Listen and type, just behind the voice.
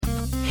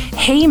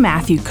Hey,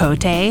 Matthew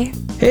Cote.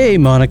 Hey,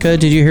 Monica,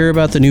 did you hear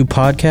about the new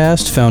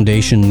podcast,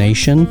 Foundation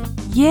Nation?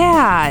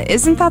 Yeah,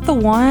 isn't that the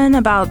one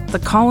about the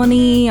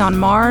colony on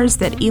Mars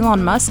that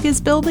Elon Musk is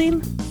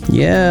building?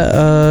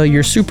 Yeah,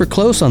 you're super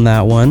close on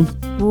that one.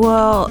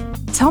 Well,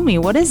 tell me,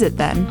 what is it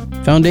then?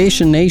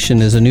 Foundation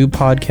Nation is a new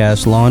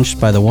podcast launched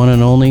by the one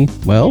and only,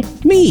 well,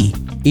 me.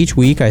 Each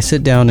week, I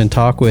sit down and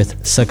talk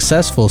with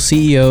successful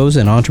CEOs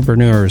and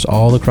entrepreneurs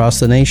all across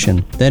the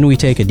nation. Then we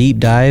take a deep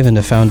dive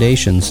into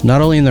foundations,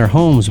 not only in their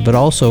homes, but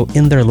also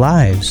in their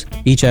lives.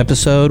 Each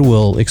episode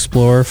will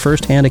explore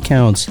firsthand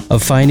accounts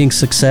of finding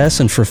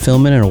success and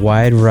fulfillment in a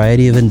wide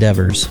variety of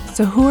endeavors.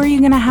 So who are you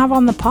going to have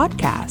on the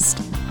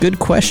podcast? Good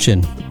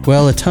question.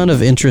 Well, a ton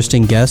of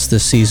interesting guests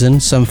this season,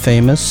 some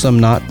famous, some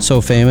not so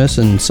famous,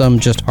 and some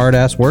just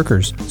hard-ass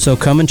workers. So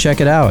come and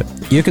check it out.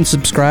 You can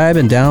subscribe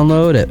and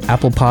download at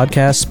Apple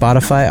Podcasts,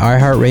 Spotify,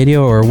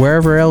 iHeartRadio, or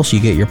wherever else you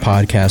get your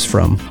podcasts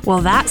from. Well,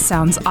 that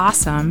sounds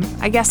awesome.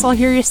 I guess I'll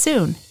hear you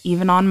soon,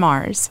 even on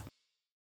Mars.